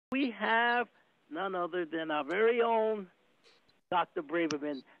we have none other than our very own Dr.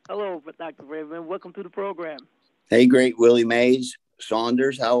 Braverman. Hello, Dr. Braverman. Welcome to the program. Hey, great Willie Mays.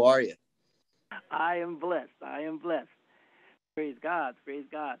 Saunders, how are you? I am blessed. Praise God. Praise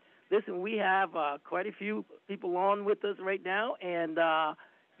God. Listen, we have quite a few people on with us right now, and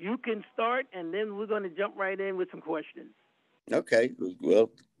you can start, and then we're going to jump right in with some questions. Okay.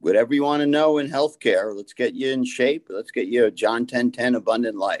 Well, whatever you want to know in healthcare, let's get you in shape. Let's get you a John 10:10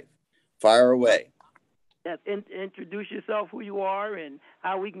 abundant life. Fire away. Yes, introduce yourself, who you are, and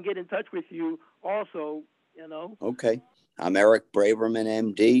how we can get in touch with you also, Okay. I'm Eric Braverman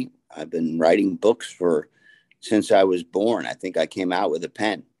MD. I've been writing books since I was born. I think I came out with a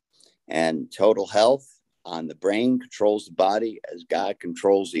pen. And total health on the brain controls the body as God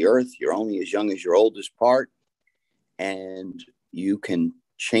controls the earth. You're only as young as your oldest part. And you can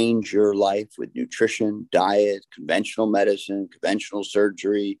change your life with nutrition, diet, conventional medicine, conventional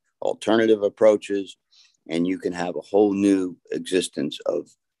surgery, alternative approaches, and you can have a whole new existence of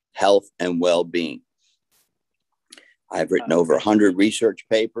health and well-being. I've written over 100 research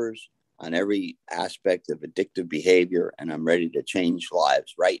papers on every aspect of addictive behavior, and I'm ready to change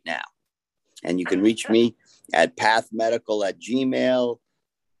lives right now. And you can reach me at pathmedical@gmail.com.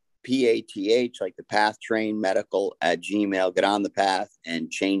 PATH, like the path train, medical @gmail. Get on the path and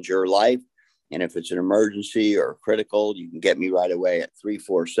change your life. And if it's an emergency or critical, you can get me right away at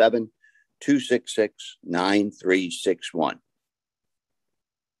 347-266-9361.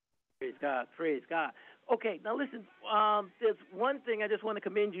 Praise God. Praise God. Okay, now listen, there's one thing I just want to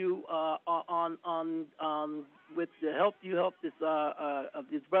commend you on with the help you helped of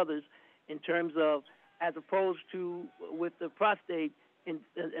these brothers in terms of, as opposed to with the prostate,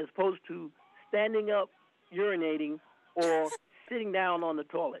 as opposed to standing up, urinating, or sitting down on the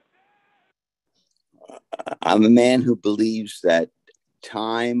toilet. I'm a man who believes that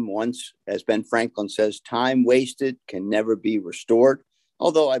time, once, as Ben Franklin says, time wasted can never be restored.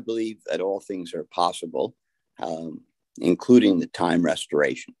 Although I believe that all things are possible, including the time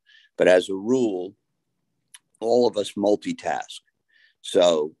restoration. But as a rule, all of us multitask.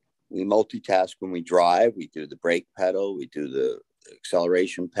 So we multitask when we drive. We do the brake pedal. We do the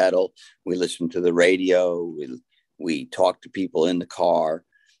acceleration pedal. We listen to the radio. We talk to people in the car.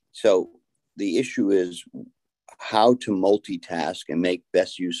 So the issue is how to multitask and make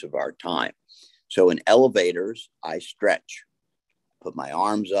best use of our time. So in elevators, I stretch. Put my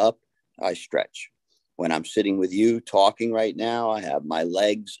arms up, I stretch. When I'm sitting with you talking right now, I have my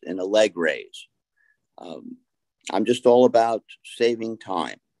legs in a leg raise. I'm just all about saving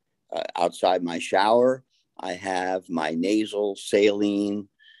time. Outside my shower, I have my nasal saline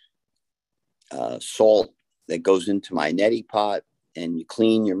salt that goes into my neti pot, and you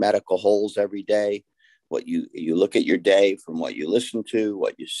clean your medical holes every day. What you look at your day from what you listen to,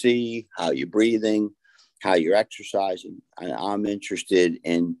 what you see, how you're breathing, how you're exercising. And I'm interested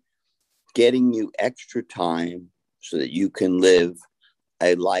in getting you extra time so that you can live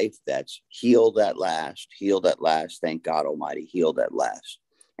a life that's healed at last. Thank God Almighty, healed at last.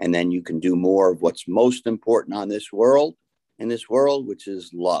 And then you can do more of what's most important in this world, which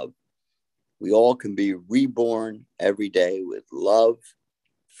is love. We all can be reborn every day with love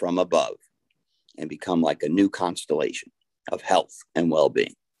from above and become like a new constellation of health and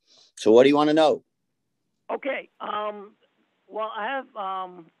well-being. So what do you want to know? Okay. Well, I have,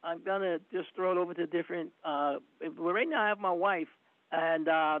 I'm going to just throw it over to different, right now I have my wife, and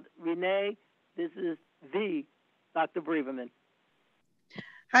Renee, this is the Dr. Braverman.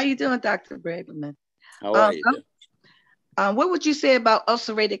 How you doing, Dr. Braverman? How are you? What would you say about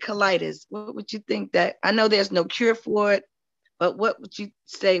ulcerative colitis? What would you think that, I know there's no cure for it, but what would you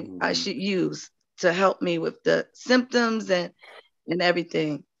say I should use to help me with the symptoms and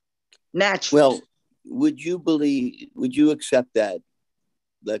everything natural? Well, would you accept that,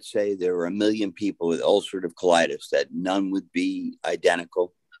 let's say there were 1 million people with ulcerative colitis, that none would be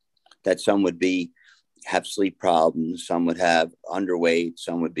identical, that some would have sleep problems, some would have underweight,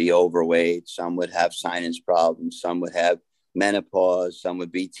 some would be overweight, some would have sinus problems, some would have menopause, some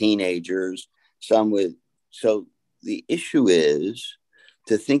would be teenagers, so the issue is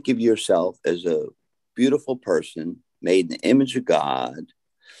to think of yourself as a beautiful person made in the image of God,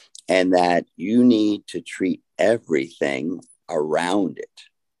 and that you need to treat everything around it.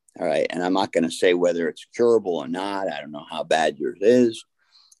 All right. And I'm not going to say whether it's curable or not. I don't know how bad yours is.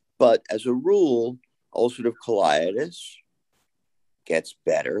 But as a rule, ulcerative colitis gets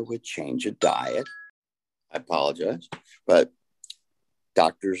better with change of diet. I apologize. But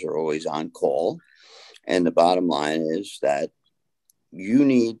doctors are always on call. And the bottom line is that you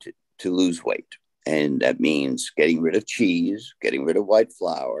need to lose weight. And that means getting rid of cheese, getting rid of white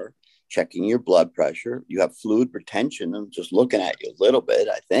flour, checking your blood pressure. You have fluid retention. I'm just looking at you a little bit,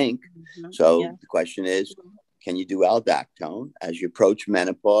 I think. Mm-hmm. So Yeah. the question is, can you do aldactone as you approach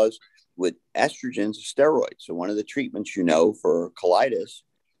menopause? With estrogens, steroids. So one of the treatments, for colitis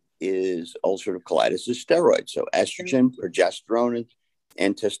is ulcerative colitis is steroids. So estrogen, progesterone,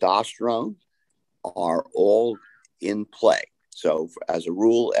 and testosterone are all in play. So as a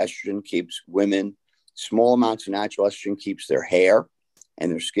rule, estrogen keeps women, small amounts of natural estrogen keeps their hair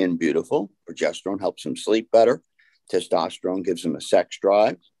and their skin beautiful. Progesterone helps them sleep better. Testosterone gives them a sex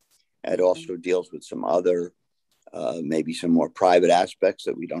drive. It also deals with some other, maybe some more private aspects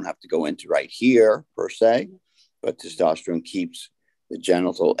that we don't have to go into right here per se, but testosterone keeps the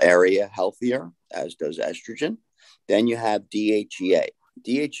genital area healthier, as does estrogen. Then you have DHEA.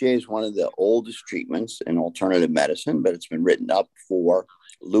 DHEA is one of the oldest treatments in alternative medicine, but it's been written up for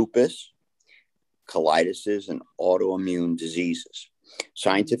lupus, colitis, and autoimmune diseases.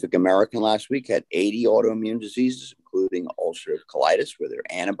 Scientific American last week had 80 autoimmune diseases, including ulcerative colitis, where there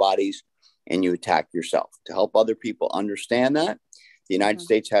are antibodies and you attack yourself. To help other people understand that, the United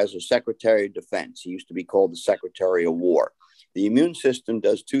States has a Secretary of Defense. He used to be called the Secretary of War. The immune system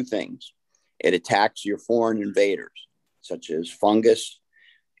does two things. It attacks your foreign invaders, such as fungus,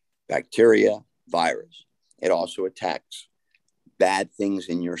 bacteria, virus. It also attacks bad things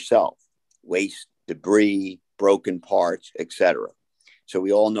in yourself, waste, debris, broken parts, etc. So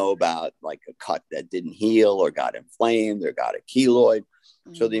we all know about like a cut that didn't heal or got inflamed or got a keloid.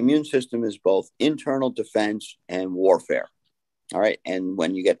 So the immune system is both internal defense and warfare. All right. And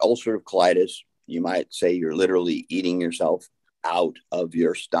when you get ulcerative colitis, you might say you're literally eating yourself out of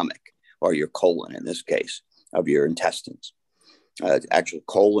your stomach, or your colon in this case, of your intestines. Actually,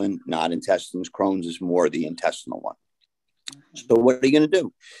 colon, not intestines. Crohn's is more the intestinal one. So what are you going to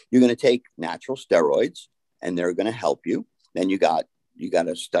do? You're going to take natural steroids, and they're going to help you. Then you got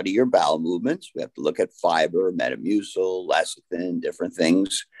to study your bowel movements. We have to look at fiber, Metamucil, lecithin, different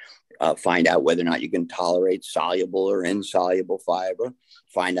things. Find out whether or not you can tolerate soluble or insoluble fiber.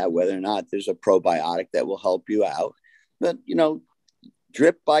 Find out whether or not there's a probiotic that will help you out. But,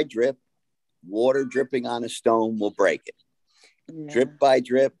 drip by drip, water dripping on a stone will break it. Yeah. Drip by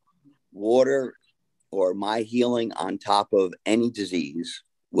drip, water or my healing on top of any disease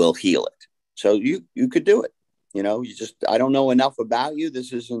will heal it. So you could do it. I don't know enough about you.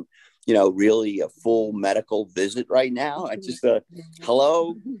 This isn't, really a full medical visit right now. I just,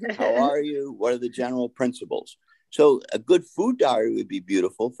 hello, how are you? What are the general principles? So a good food diary would be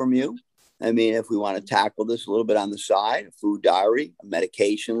beautiful from you. I mean, if we want to tackle this a little bit on the side, a food diary, a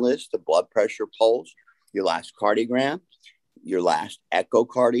medication list, a blood pressure pulse, your last cardiogram, your last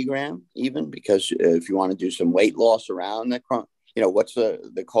echocardiogram, even, because if you want to do some weight loss around that, what's the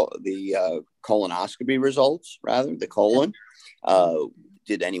colonoscopy results, rather, the colon.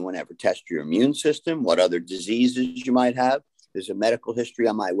 Did anyone ever test your immune system? What other diseases you might have? There's a medical history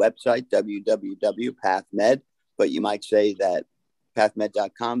on my website, www.pathmed, but you might say that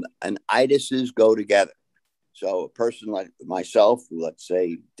pathmed.com and itises go together. So a person like myself, who let's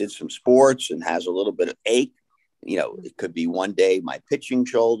say did some sports and has a little bit of ache, it could be one day my pitching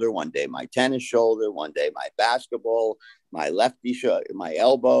shoulder, one day my tennis shoulder, one day my basketball, my lefty my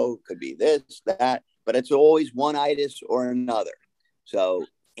elbow, could be this, that, but it's always one itis or another. So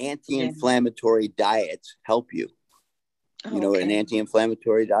anti-inflammatory diets help you. You know what an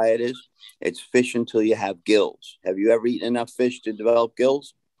anti-inflammatory diet is? It's fish until you have gills. Have you ever eaten enough fish to develop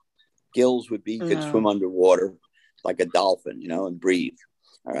gills? Gills would be you could swim underwater like a dolphin, and breathe.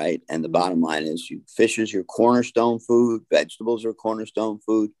 All right. And the bottom line is fish is your cornerstone food. Vegetables are cornerstone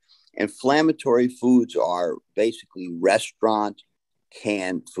food. Inflammatory foods are basically restaurant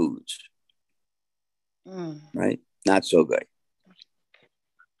canned foods. Right? Not so good.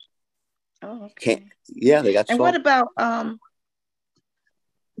 Oh, okay. They got. And what about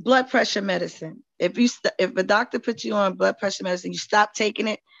blood pressure medicine? If a doctor puts you on blood pressure medicine, you stop taking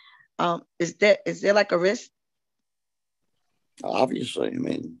it. Is there like a risk? Obviously, I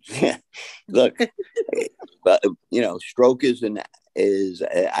mean, look, but stroke is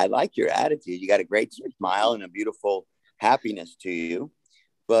I like your attitude. You got a great smile and a beautiful happiness to you,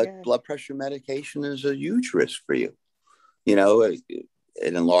 but blood pressure medication is a huge risk for you. It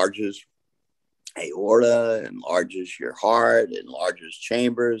enlarges aorta, enlarges your heart, enlarges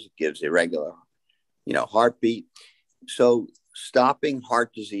chambers, it gives irregular, heartbeat. So stopping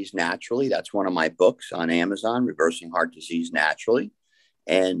heart disease naturally, that's one of my books on Amazon, Reversing Heart Disease Naturally.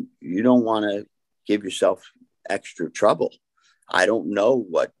 And you don't want to give yourself extra trouble. I don't know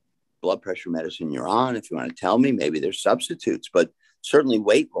what blood pressure medicine you're on. If you want to tell me, maybe there's substitutes, but certainly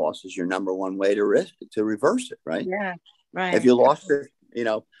weight loss is your number one way to reverse it, right? Yeah, right. If you lost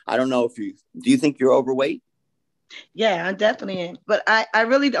I don't know do you think you're overweight? Yeah, I definitely am. But I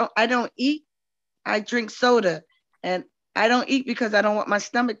really don't. I don't eat. I drink soda, and I don't eat because I don't want my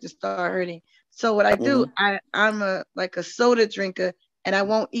stomach to start hurting. So what I do, I'm a soda drinker, and I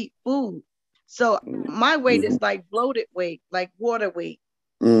won't eat food. So my weight is like bloated weight, like water weight.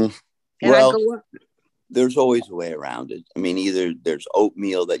 And I Well, go up. there's always a way around it. I mean, either there's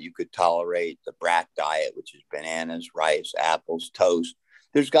oatmeal that you could tolerate, the brat diet, which is bananas, rice, apples, toast.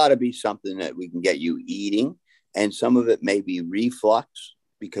 There's got to be something that we can get you eating. And some of it may be reflux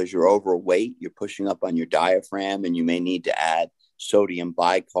because you're overweight. You're pushing up on your diaphragm, and you may need to add sodium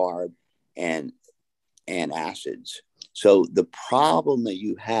bicarb and acids. So the problem that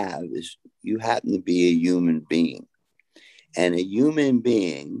you have is you happen to be a human being. And a human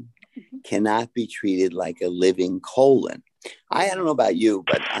being cannot be treated like a living colon. I don't know about you,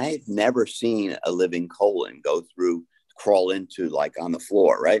 but I've never seen a living colon crawl into like on the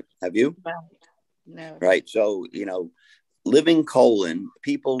floor, right? Have you? No. Right. So, living colon,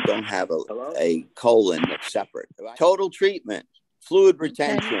 people don't have a colon that's separate. Total treatment, fluid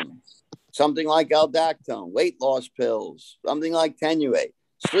retention, something like aldactone, weight loss pills, something like Tenuate,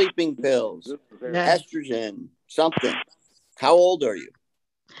 sleeping pills, estrogen, something. How old are you?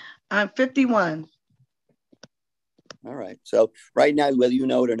 I'm 51. All right. So right now, whether you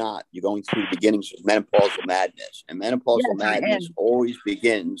know it or not, you're going through the beginnings of menopausal madness. And menopausal madness always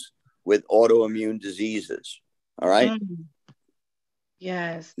begins with autoimmune diseases. All right.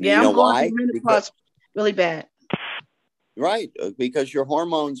 Yes. Yeah. You know why? Because really bad. Right. Because your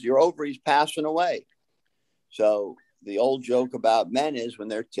hormones, your ovaries passing away. So the old joke about men is when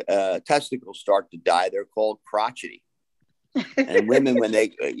their testicles start to die, they're called crotchety. And women, when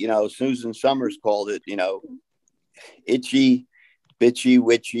they, Susan Summers called it, itchy, bitchy,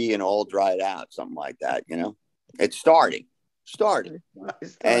 witchy, and all dried out, something like that. It's starting,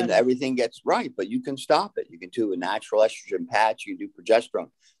 and everything gets right, but you can stop it. You can do a natural estrogen patch. You can do progesterone.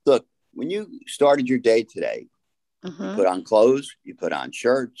 Look, when you started your day today, you put on clothes, you put on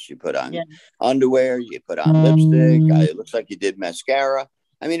shirts, you put on underwear, you put on lipstick. It looks like you did mascara.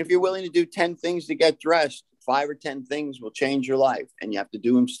 I mean, if you're willing to do 10 things to get dressed, 5 or 10 things will change your life, and you have to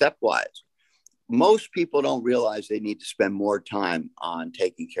do them stepwise. Most people don't realize they need to spend more time on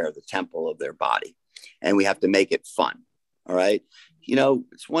taking care of the temple of their body, and we have to make it fun. All right.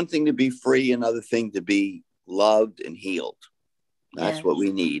 It's one thing to be free, another thing to be loved and healed. That's what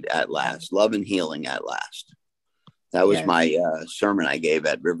we need at last. Love and healing at last. That was my sermon I gave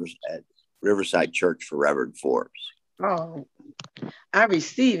at Riverside Church for Reverend Forbes. Oh, I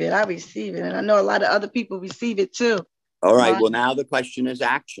receive it. And I know a lot of other people receive it too. All right. Well, now the question is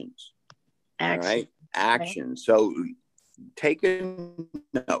actions. All right. Action. So take a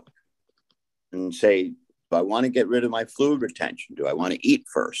note and say, do I want to get rid of my fluid retention? Do I want to eat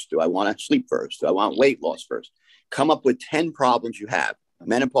first? Do I want to sleep first? Do I want weight loss first? Come up with 10 problems you have.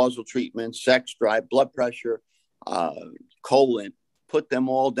 Menopausal treatment, sex drive, blood pressure, colon. Put them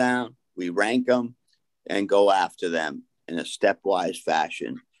all down. We rank them and go after them in a stepwise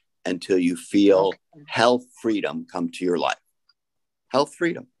fashion until you feel health freedom come to your life. Health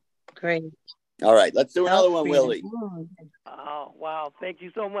freedom. Great. All right, let's do another one, Willie. Oh, wow. Thank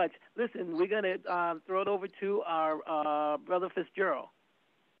you so much. Listen, we're going to throw it over to our brother Fitzgerald.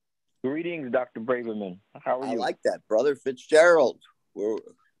 Greetings, Dr. Braverman. How are you? I like that, brother Fitzgerald.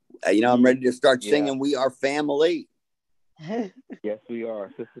 I'm ready to start singing We Are Family. Yes, we are.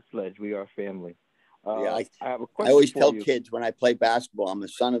 Sister Sledge, we are family. I have a question. I always tell kids when I play basketball, I'm the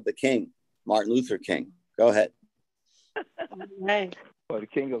son of the king, Martin Luther King. Go ahead. Oh, the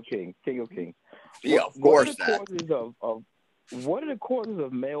King of Kings. Yeah, of course. What are the causes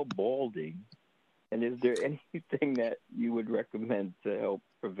of male balding? And is there anything that you would recommend to help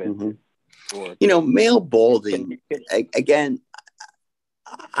prevent it? Male balding, again,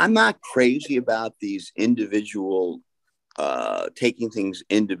 I'm not crazy about these individual taking things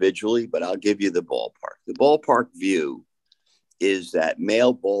individually, but I'll give you the ballpark. The ballpark view is that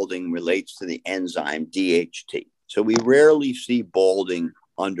male balding relates to the enzyme DHT. So we rarely see balding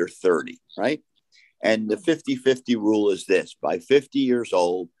under 30, right? And the 50-50 rule is this: by 50 years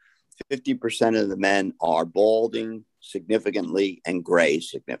old, 50% of the men are balding significantly and gray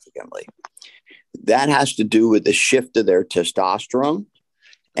significantly. That has to do with the shift of their testosterone.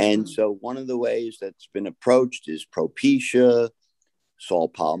 And so one of the ways that's been approached is Propecia, saw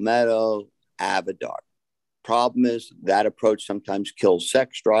palmetto, Avodart. Problem is that approach sometimes kills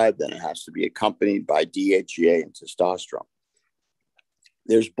sex drive. Then it has to be accompanied by DHEA and testosterone.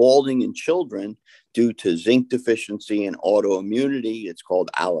 There's balding in children due to zinc deficiency and autoimmunity. It's called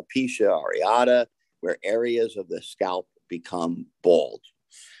alopecia areata, where areas of the scalp become bald.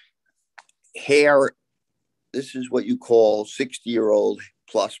 Hair, this is what you call 60-year-old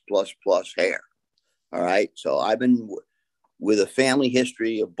plus hair. All right. So I've been with a family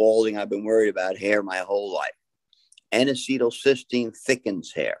history of balding. I've been worried about hair my whole life. N-acetylcysteine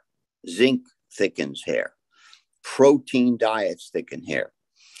thickens hair. Zinc thickens hair. Protein diets thicken hair.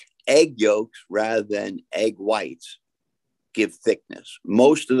 Egg yolks rather than egg whites give thickness.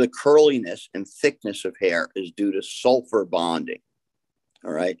 Most of the curliness and thickness of hair is due to sulfur bonding.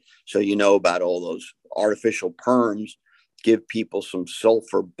 All right. So you know about all those artificial perms give people some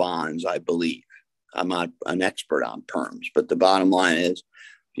sulfur bonds, I believe. I'm not an expert on perms, but the bottom line is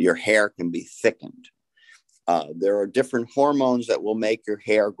your hair can be thickened. There are different hormones that will make your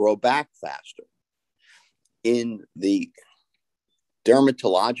hair grow back faster. In the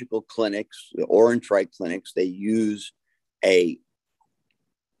dermatological clinics, the Orange Right clinics, they use a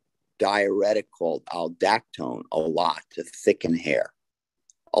diuretic called aldactone a lot to thicken hair,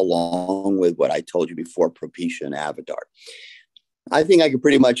 along with what I told you before, Propecia and Avodart. I think I could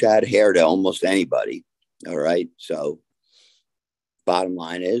pretty much add hair to almost anybody. All right. So bottom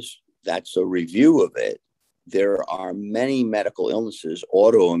line is that's a review of it. There are many medical illnesses,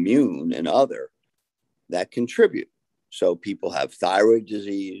 autoimmune and other, that contribute. So people have thyroid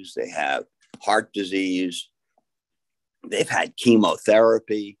disease, they have heart disease, they've had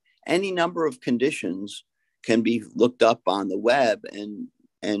chemotherapy, any number of conditions can be looked up on the web and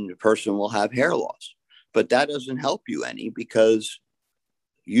the person will have hair loss. But that doesn't help you any because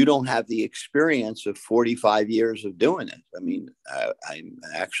you don't have the experience of 45 years of doing it. I mean, I'm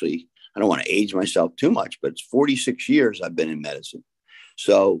actually, I don't want to age myself too much, but it's 46 years I've been in medicine.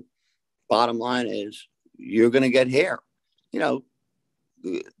 So bottom line is you're going to get hair. You know,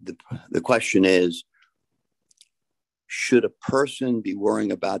 the question is, should a person be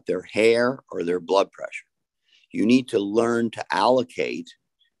worrying about their hair or their blood pressure? You need to learn to allocate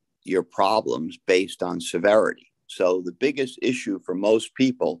your problems based on severity. So the biggest issue for most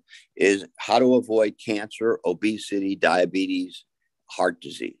people is how to avoid cancer, obesity, diabetes, heart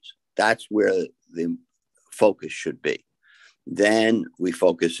disease. That's where the focus should be. Then we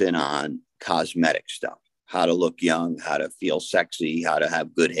focus in on cosmetic stuff, how to look young, how to feel sexy, how to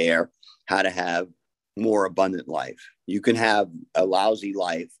have good hair, how to have more abundant life. You can have a lousy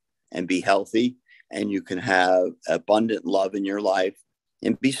life and be healthy, and you can have abundant love in your life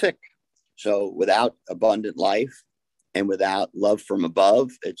and be sick. So without abundant life and without love from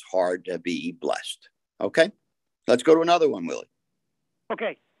above, it's hard to be blessed. Okay, let's go to another one, Willie.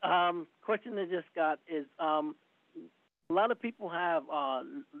 Okay. Question I just got is a lot of people have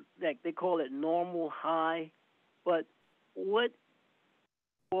like they call it normal high, but what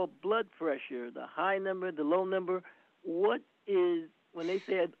for blood pressure, the high number, the low number, what is when they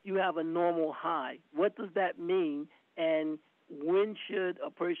say you have a normal high? What does that mean? And when should a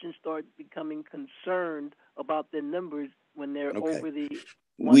person start becoming concerned about their numbers when they're over the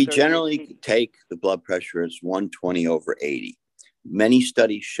 130? We generally take the blood pressure as 120 over 80. Many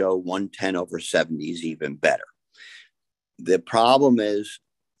studies show 110 over 70 is even better. The problem is,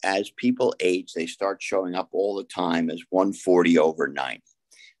 as people age, they start showing up all the time as 140 over 90.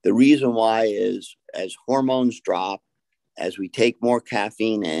 The reason why is as hormones drop, as we take more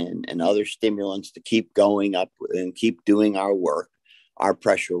caffeine in and other stimulants to keep going up and keep doing our work, our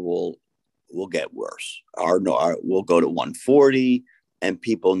pressure will get worse. We'll go to 140, and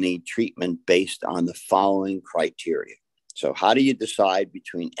people need treatment based on the following criteria. So how do you decide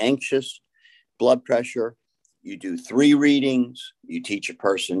between anxious blood pressure? You do 3 readings. You teach a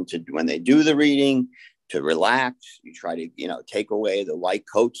person to, when they do the reading, to relax. You try to, take away the white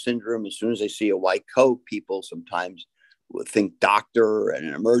coat syndrome. As soon as they see a white coat, people sometimes will think doctor and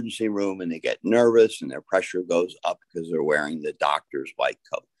an emergency room, and they get nervous and their pressure goes up because they're wearing the doctor's white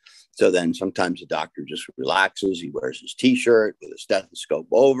coat. So then sometimes the doctor just relaxes. He wears his T-shirt with a stethoscope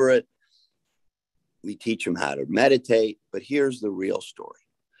over it. We teach them how to meditate. But here's the real story.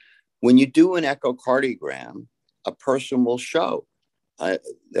 When you do an echocardiogram, a person will show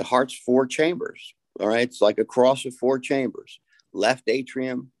the heart's 4 chambers. All right. It's like a cross of 4 chambers: left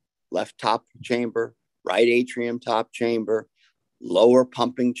atrium, left top chamber, right atrium, top chamber, lower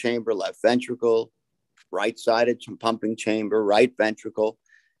pumping chamber, left ventricle, right sided pumping chamber, right ventricle.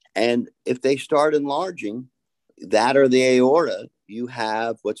 And if they start enlarging that or the aorta, you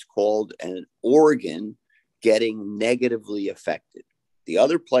have what's called an organ getting negatively affected. The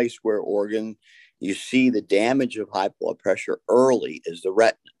other place where organ, you see the damage of high blood pressure early is the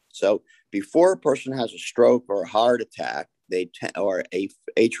retina. So before a person has a stroke or a heart attack, or a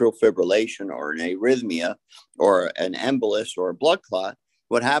atrial fibrillation or an arrhythmia or an embolus or a blood clot,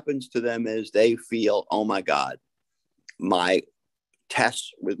 what happens to them is they feel, oh my God, my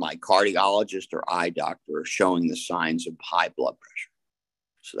tests with my cardiologist or eye doctor are showing the signs of high blood pressure.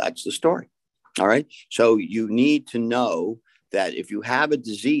 So that's the story. All right. So you need to know that if you have a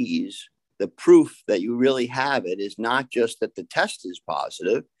disease, the proof that you really have it is not just that the test is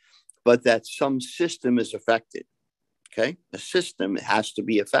positive, but that some system is affected. Okay. The system has to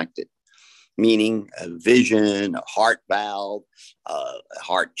be affected, meaning a vision, a heart valve, a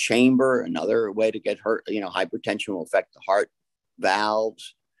heart chamber. Another way to get hurt, hypertension will affect the heart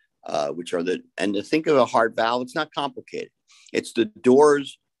valves, which are and to think of a heart valve, it's not complicated. It's the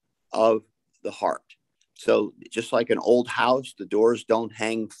doors of the heart. So just like an old house, the doors don't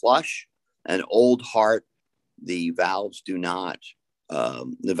hang flush. An old heart, the valves do not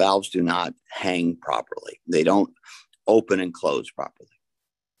hang properly. They don't open and close properly.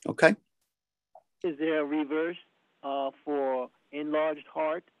 Okay. Is there a reverse for enlarged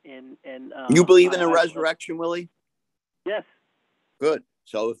heart and you believe in a resurrection, Willie? Yes. Good.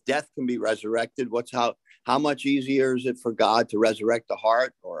 So if death can be resurrected, how much easier is it for God to resurrect a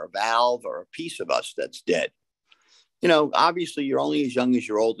heart or a valve or a piece of us that's dead? Obviously you're only as young as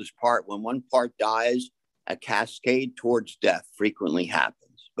your oldest part. When one part dies, a cascade towards death frequently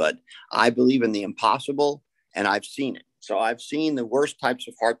happens. But I believe in the impossible, and I've seen it. So I've seen the worst types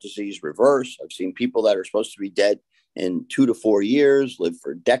of heart disease reverse. I've seen people that are supposed to be dead in 2 to 4 years live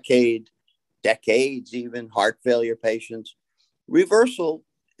for decades even, heart failure patients. Reversal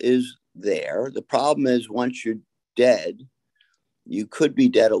is there. The problem is once you're dead, you could be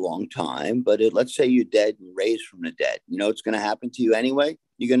dead a long time, but let's say you're dead and raised from the dead. You know what's going to happen to you anyway?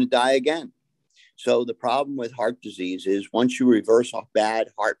 You're going to die again. So the problem with heart disease is once you reverse a bad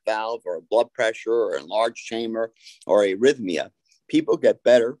heart valve or a blood pressure or an enlarged chamber or arrhythmia, people get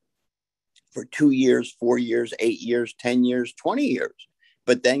better for 2 years, 4 years, 8 years, 10 years, 20 years.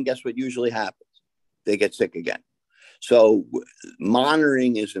 But then guess what usually happens? They get sick again. So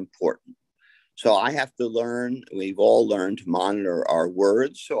monitoring is important. So I have to learn, we've all learned to monitor our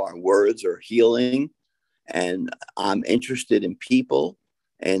words. So our words are healing, and I'm interested in people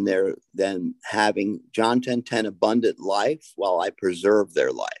and they're then having John 10:10 abundant life while I preserve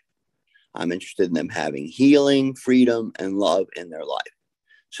their life. I'm interested in them having healing, freedom, and love in their life.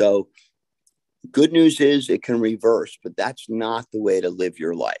 So good news is it can reverse, but that's not the way to live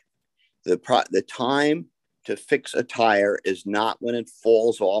your life. The time to fix a tire is not when it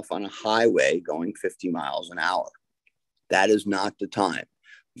falls off on a highway going 50 miles an hour. That is not the time.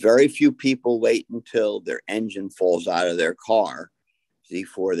 Very few people wait until their engine falls out of their car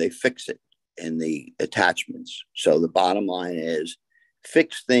before they fix it in the attachments. So the bottom line is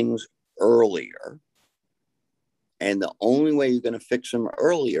fix things earlier. And the only way you're going to fix them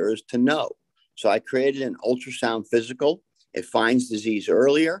earlier is to know. So I created an ultrasound physical. It finds disease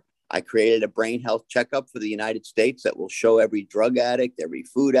earlier. I created a brain health checkup for the United States that will show every drug addict, every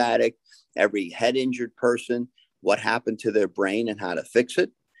food addict, every head injured person, what happened to their brain and how to fix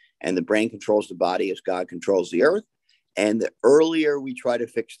it. And the brain controls the body as God controls the earth. And the earlier we try to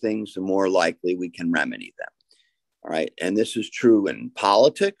fix things, the more likely we can remedy them. All right. And this is true in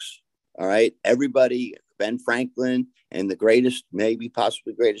politics. All right. Everybody, Ben Franklin and the greatest, maybe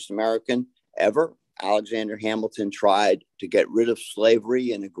possibly greatest American ever, Alexander Hamilton, tried to get rid of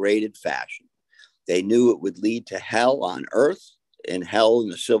slavery in a graded fashion. They knew it would lead to hell on earth and hell in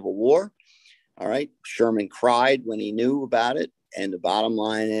the Civil War. All right. Sherman cried when he knew about it. And the bottom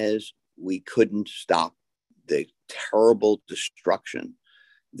line is we couldn't stop the terrible destruction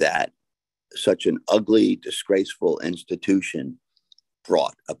that such an ugly, disgraceful institution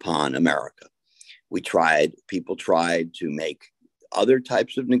brought upon America. People tried to make other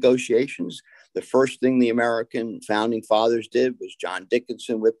types of negotiations. The first thing the American founding fathers did was John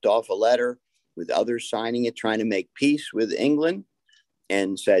Dickinson whipped off a letter with others signing it, trying to make peace with England,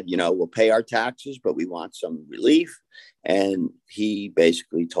 and said, we'll pay our taxes, but we want some relief. And he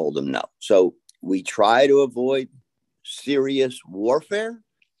basically told them no. So we try to avoid serious warfare,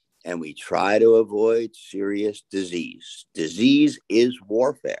 and we try to avoid serious disease. Disease is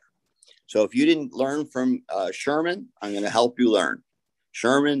warfare. So if you didn't learn from Sherman, I'm going to help you learn.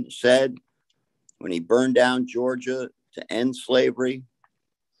 Sherman said when he burned down Georgia to end slavery,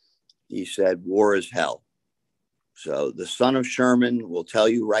 he said, war is hell. So the son of Sherman will tell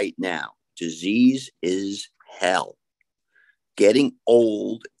you right now, disease is hell. Getting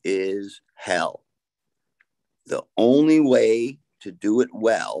old is hell. The only way to do it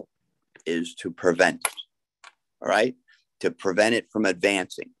well is to prevent it. All right? To prevent it from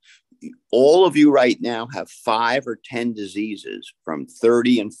advancing. All of you right now have 5 or 10 diseases from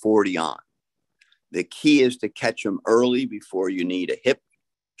 30 and 40 on. The key is to catch them early before you need a hip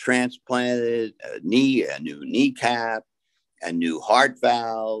transplanted, a new kneecap, a new heart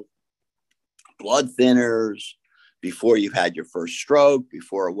valve, blood thinners, before you've had your first stroke,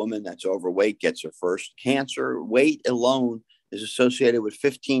 before a woman that's overweight gets her first cancer. Weight alone is associated with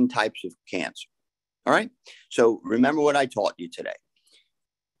 15 types of cancer. All right. So remember what I taught you today.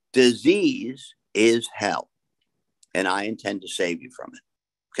 Disease is hell, and I intend to save you from it.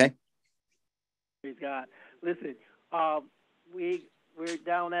 Okay. Praise God. Listen, we're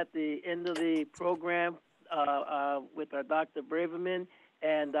down at the end of the program with our Dr. Braverman,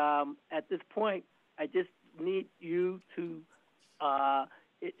 and at this point, I just need you to.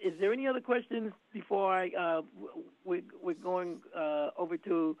 Is there any other questions before we're going over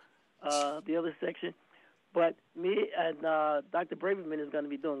to the other section? But me and Dr. Braverman is going to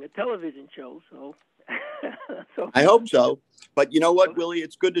be doing a television show, so. I hope so. But you know what, Willie?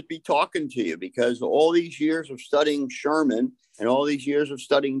 It's good to be talking to you, because all these years of studying Sherman and all these years of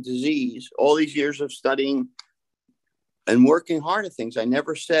studying disease, all these years of studying and working hard at things, I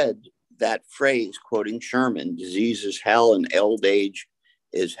never said that phrase, quoting Sherman, disease is hell and old age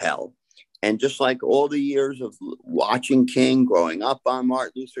is hell. And just like all the years of watching King, growing up on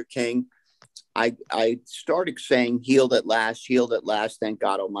Martin Luther King, I started saying healed at last, thank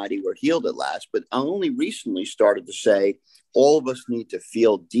God Almighty, we're healed at last. But I only recently started to say all of us need to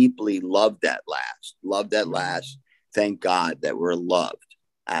feel deeply loved at last, thank God that we're loved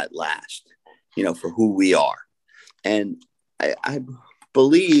at last, for who we are. And I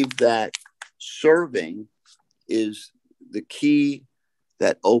believe that serving is the key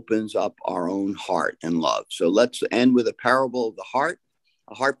that opens up our own heart and love. So let's end with a parable of the heart.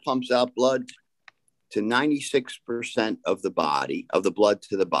 A heart pumps out blood to 96% of the body, of the blood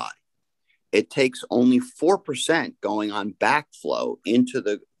to the body. It takes only 4% going on backflow into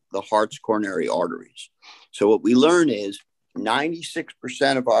the heart's coronary arteries. So what we learn is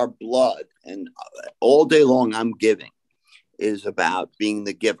 96% of our blood, and all day long I'm giving, is about being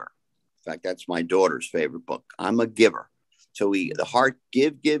the giver. In fact, that's my daughter's favorite book. I'm a giver. So the heart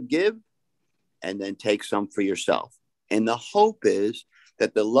give, and then take some for yourself. And the hope is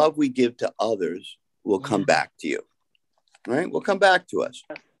that the love we give to others will come back to you. All right? Will come back to us.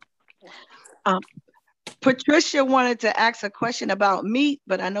 Patricia wanted to ask a question about meat,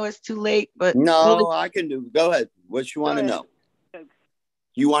 but I know it's too late. But no, I can do. Go ahead. What you want to know?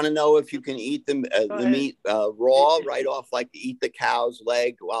 You want to know if you can eat the meat raw, right off, like eat the cow's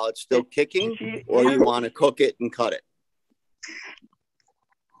leg while it's still kicking, or you want to cook it and cut it?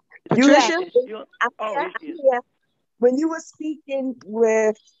 Patricia? When you were speaking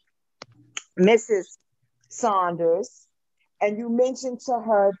with Mrs. Saunders, and you mentioned to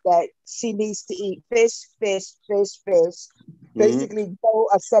her that she needs to eat fish, basically go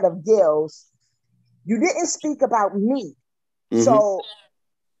a set of gills, you didn't speak about meat. So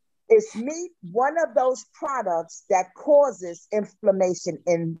is meat one of those products that causes inflammation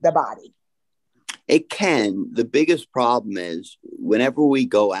in the body? It can. The biggest problem is whenever we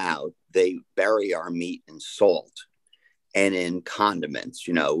go out, they bury our meat in salt and in condiments,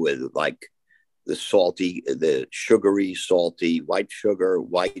 with like the sugary, salty, white sugar,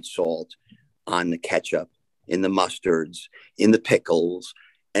 white salt on the ketchup, in the mustards, in the pickles,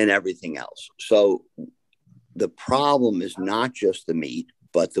 and everything else. So the problem is not just the meat,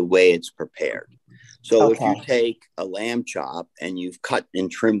 but the way it's prepared. So if you take a lamb chop and you've cut and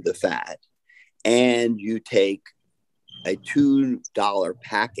trimmed the fat, and you take a $2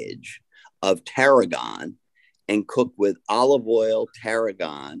 package of tarragon and cook with olive oil,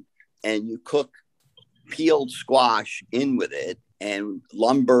 tarragon, and you cook peeled squash in with it and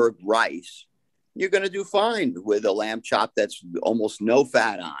Lumberg rice, you're going to do fine with a lamb chop that's almost no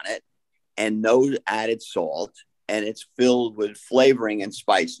fat on it and no added salt, and it's filled with flavoring and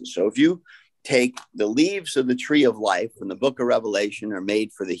spices. So if you take the leaves of the tree of life from the book of Revelation are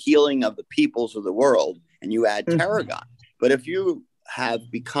made for the healing of the peoples of the world, and you add tarragon. But if you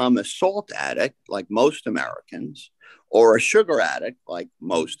have become a salt addict, like most Americans, or a sugar addict, like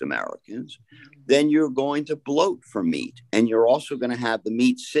most Americans, then you're going to bloat from meat. And you're also going to have the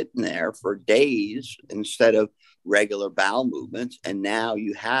meat sitting there for days instead of regular bowel movements. And now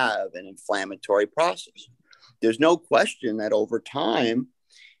you have an inflammatory process. There's no question that over time,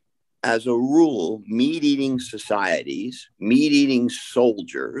 as a rule, meat-eating societies, meat-eating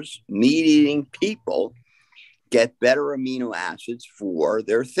soldiers, meat-eating people get better amino acids for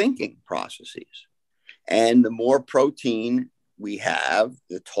their thinking processes. And the more protein we have,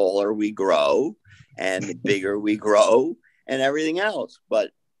 the taller we grow, and the bigger we grow, and everything else.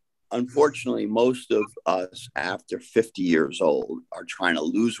 But unfortunately, most of us after 50 years old are trying to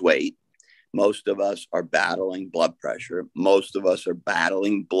lose weight. Most of us are battling blood pressure. Most of us are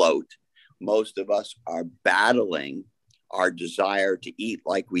battling bloat. Most of us are battling our desire to eat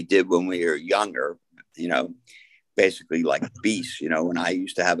like we did when we were younger, you know, basically like beasts. You know, when I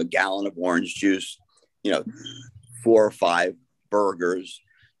used to have a gallon of orange juice, you know, 4 or 5 burgers,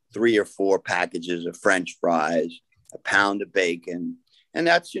 3 or 4 packages of French fries, a pound of bacon. And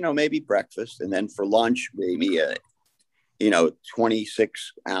that's, you know, maybe breakfast. And then for lunch, maybe a, you know,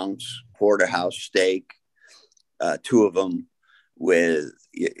 26-ounce porterhouse steak, 2 of them with,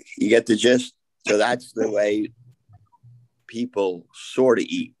 you get the gist. So that's the way people sort of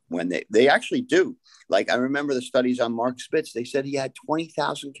eat when they actually do. Like I remember the studies on Mark Spitz, they said he had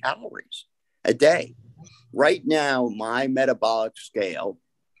 20,000 calories a day. Right now, my metabolic scale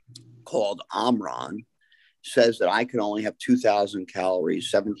called Omron says that I can only have 2,000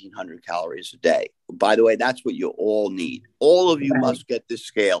 calories, 1,700 calories a day. By the way, that's what you all need. All of you must get this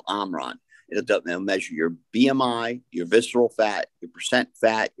scale, Omron. It'll measure your BMI, your visceral fat, your percent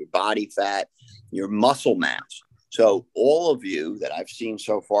fat, your body fat, your muscle mass. So all of you that I've seen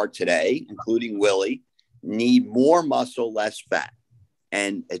so far today, including Willie, need more muscle, less fat.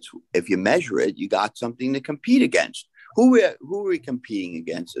 And it's, if you measure it, you got something to compete against. Who are we competing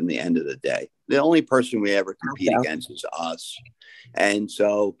against in the end of the day? The only person we ever compete against is us. And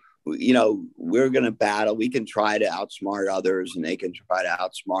so, you know, we're going to battle. We can try to outsmart others and they can try to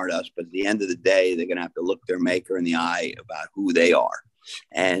outsmart us. But at the end of the day, they're going to have to look their maker in the eye about who they are.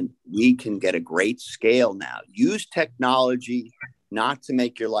 And we can get a great scale now. Use technology not to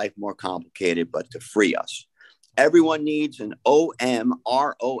make your life more complicated, but to free us. Everyone needs an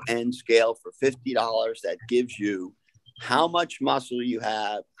OMRON scale for $50 that gives you how much muscle you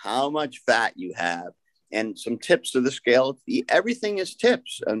have, how much fat you have, and some tips to the scale. Everything is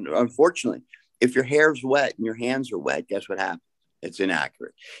tips. And unfortunately, if your hair's wet and your hands are wet, guess what happens? It's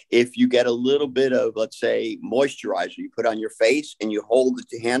inaccurate. If you get a little bit of, let's say, moisturizer you put on your face and you hold it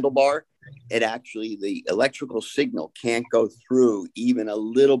to handlebar, it actually, the electrical signal can't go through even a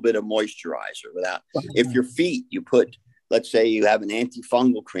little bit of moisturizer without. If your feet, you put, let's say you have an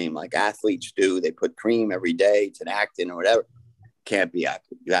antifungal cream like athletes do, they put cream every day, it's an actin or whatever, can't be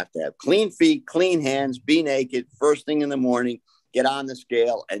accurate. You have to have clean feet, clean hands, be naked first thing in the morning, get on the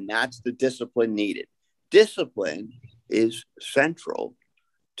scale, and that's the discipline needed. Discipline is central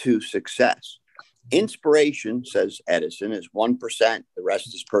to success. Inspiration, says Edison, is 1%. The rest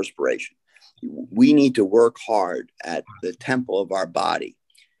is perspiration. We need to work hard at the temple of our body.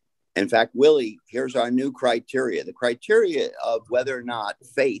 In fact, Willie, here's our new criteria. The criteria of whether or not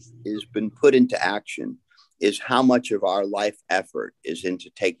faith has been put into action is how much of our life effort is into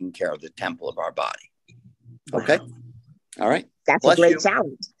taking care of the temple of our body. Okay? Wow. All right. That's Bless a great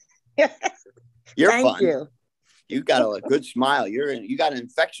challenge. You're Thank fun. you. You got a good smile. You got an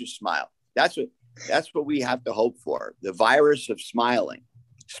infectious smile. That's what we have to hope for. The virus of smiling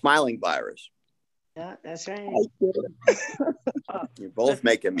virus. Yeah, that's right. Thank you. You're both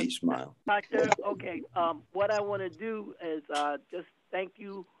making me smile. Doctor, okay. What I want to do is just thank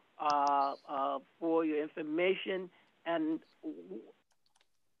you for your information. And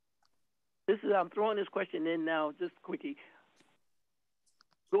I'm throwing this question in now, just quickly.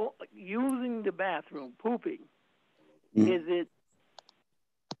 Using the bathroom, pooping. Is it,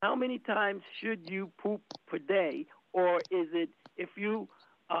 how many times should you poop per day? Or is it, if you,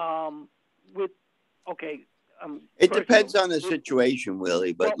 it depends on the situation,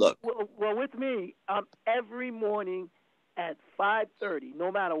 Willie, but look. Well, with me, every morning at 5:30,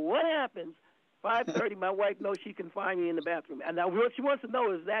 no matter what happens, 5:30, my wife knows she can find me in the bathroom. And now what she wants to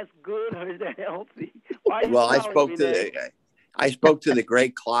know is, that's good or is that healthy? Well, I spoke to the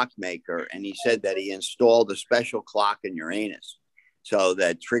great clockmaker, and he said that he installed a special clock in your anus, so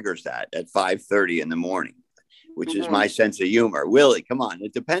that triggers that at 5:30 in the morning, which is my sense of humor. Willie, come on.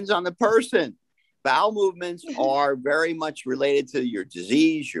 It depends on the person. Bowel movements are very much related to your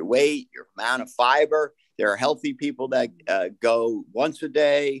disease, your weight, your amount of fiber. There are healthy people that go once a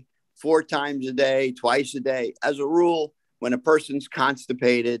day, 4 times a day, twice a day. As a rule, when a person's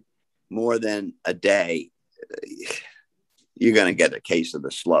constipated more than a day, you're going to get a case of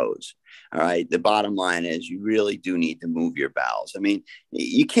the slows. All right. The bottom line is you really do need to move your bowels. I mean,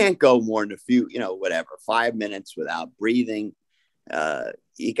 you can't go more than a few, 5 minutes without breathing.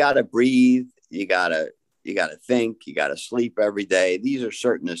 You got to breathe. You got to think. You got to sleep every day. These are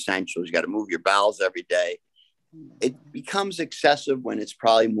certain essentials. You got to move your bowels every day. It becomes excessive when it's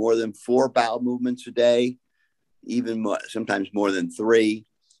probably more than 4 bowel movements a day, even more, sometimes more than 3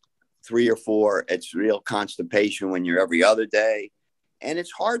 or 4. It's real constipation when you're every other day. And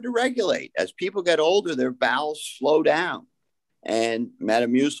it's hard to regulate. As people get older, their bowels slow down. And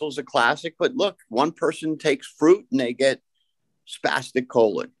Metamucil is a classic. But look, one person takes fruit and they get spastic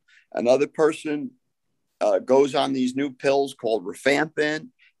colon. Another person goes on these new pills called rifampin,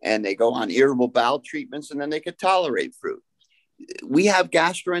 and they go on irritable bowel treatments, and then they could tolerate fruit. We have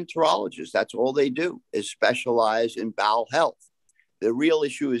gastroenterologists. That's all they do is specialize in bowel health. The real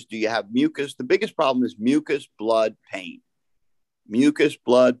issue is, do you have mucus? The biggest problem is mucus, blood, pain. Mucus,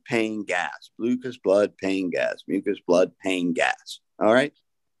 blood, pain, gas. Mucus, blood, pain, gas. Mucus, blood, pain, gas. All right?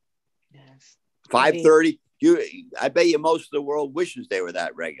 Yes. 5:30. I bet you most of the world wishes they were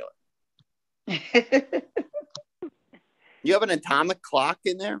that regular. You have an atomic clock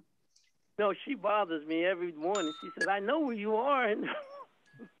in there? No, she bothers me every morning. She says, I know where you are.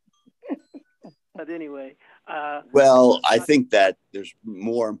 But anyway. Well, I think that there's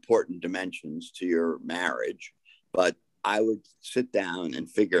more important dimensions to your marriage, but I would sit down and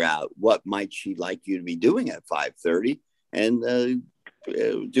figure out what might she like you to be doing at 5:30 and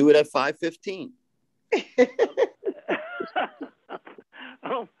do it at 5:15.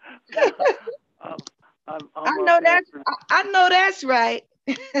 I know that's right.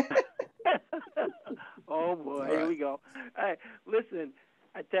 Oh boy, Here we go. Hey, listen,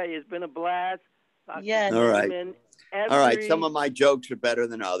 I tell you, it's been a blast. Yes. All right. All right. Some of my jokes are better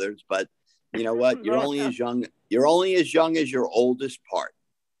than others, but you know what? You're only as young. You're only as young as your oldest part.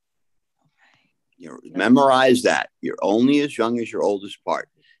 Memorize that. You're only as young as your oldest part.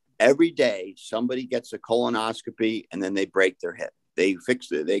 Every day, somebody gets a colonoscopy and then they break their hip. They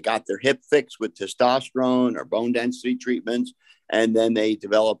got their hip fixed with testosterone or bone density treatments, and then they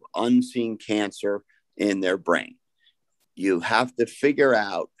develop unseen cancer in their brain. You have to figure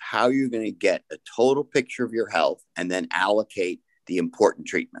out how you're going to get a total picture of your health and then allocate the important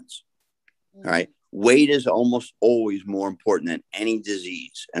treatments. All right. Weight is almost always more important than any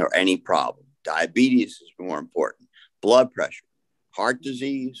disease or any problem. Diabetes is more important. Blood pressure, heart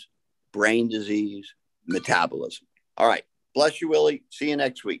disease, brain disease, metabolism. All right. Bless you, Willie. See you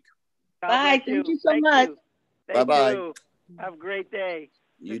next week. Bye. Thank you so much. Bye-bye. Have a great day.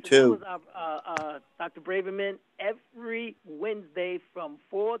 You too. That was Dr. Braverman. Every Wednesday from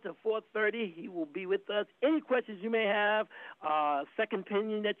 4 to 4:30, he will be with us. Any questions you may have, second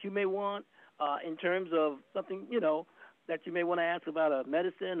opinion that you may want in terms of something, that you may want to ask about a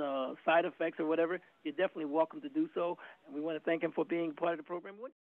medicine, side effects or whatever, you're definitely welcome to do so. And we want to thank him for being part of the program.